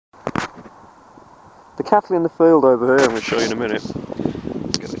The cattle in the field over here, I'm going to show you in a minute.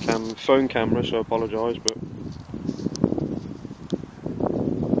 Get the phone camera, so I apologise, but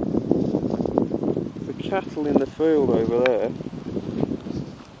the cattle in the field over there.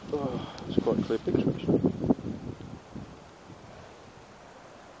 Oh, it's quite a clear picture actually.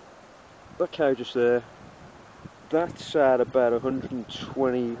 That cow just there, that's at about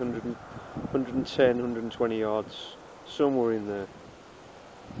 120, 110, 120 yards, somewhere in there.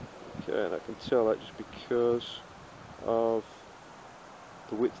 Okay, and I can tell that just because of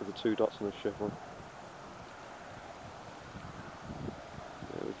the width of the two dots on the chevron.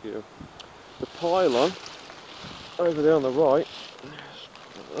 There we go. The pylon over there on the right,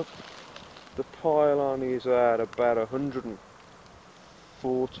 the pylon is at about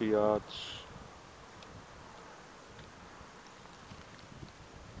 140 yards.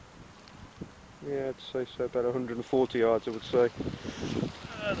 Yeah, I'd say so, about 140 yards I would say.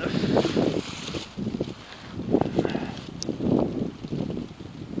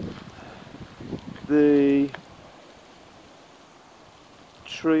 The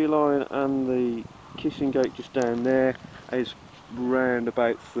tree line and the kissing gate just down there is round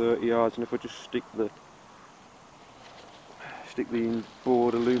about 30 yards, and if I just stick the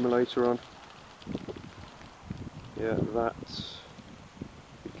inboard illuminator on, yeah, that's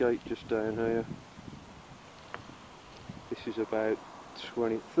the gate just down here. This is about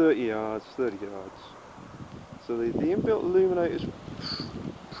 30 yards. So the inbuilt illuminator is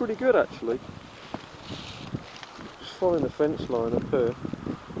pretty good actually. Just following the fence line up here,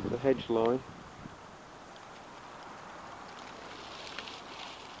 the hedge line.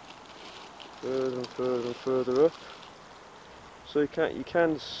 Further and further and further up. So you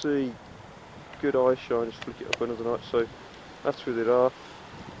can see good eye shine. Just flick it up another night. So that's with it off.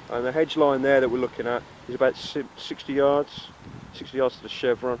 And the hedge line there that we're looking at is about 60 yards to the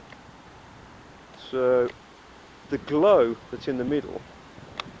chevron. So the glow that's in the middle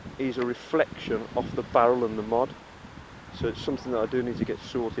is a reflection off the barrel and the mod. So it's something that I do need to get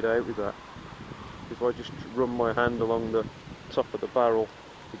sorted out with that. If I just run my hand along the top of the barrel,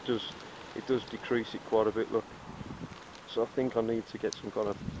 it does decrease it quite a bit, look. So I think I need to get some kind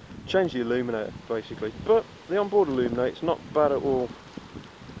of change the illuminator basically. But the onboard illuminator's not bad at all.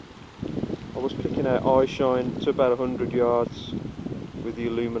 I was picking out eye shine to about 100 yards with the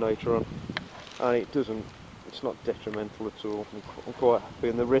illuminator on, and it's not detrimental at all. I'm quite happy,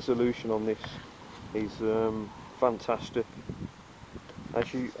 and the resolution on this is fantastic.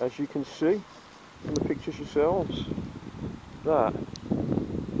 As you can see from the pictures yourselves, that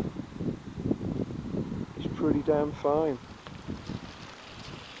is pretty damn fine.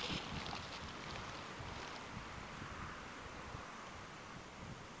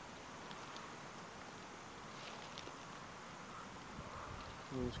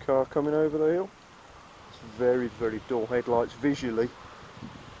 There's a car coming over the hill. It's very, very dull headlights visually,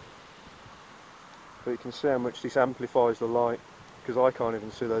 but you can see how much this amplifies the light, because I can't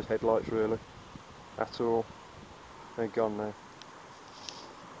even see those headlights really at all. They're gone now.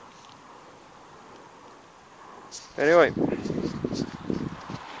 Anyway,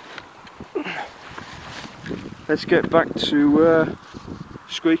 let's get back to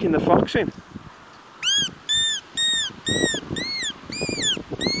squeaking the fox in.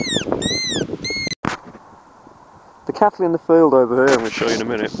 The cattle in the field over here, I'm going to show you in a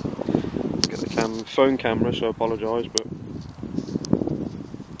minute. Get the phone camera, so I apologise, but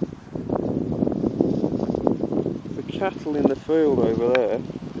the cattle in the field over there.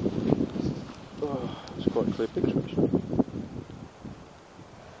 Oh, it's quite a clear picture actually.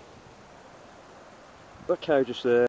 That cow just there.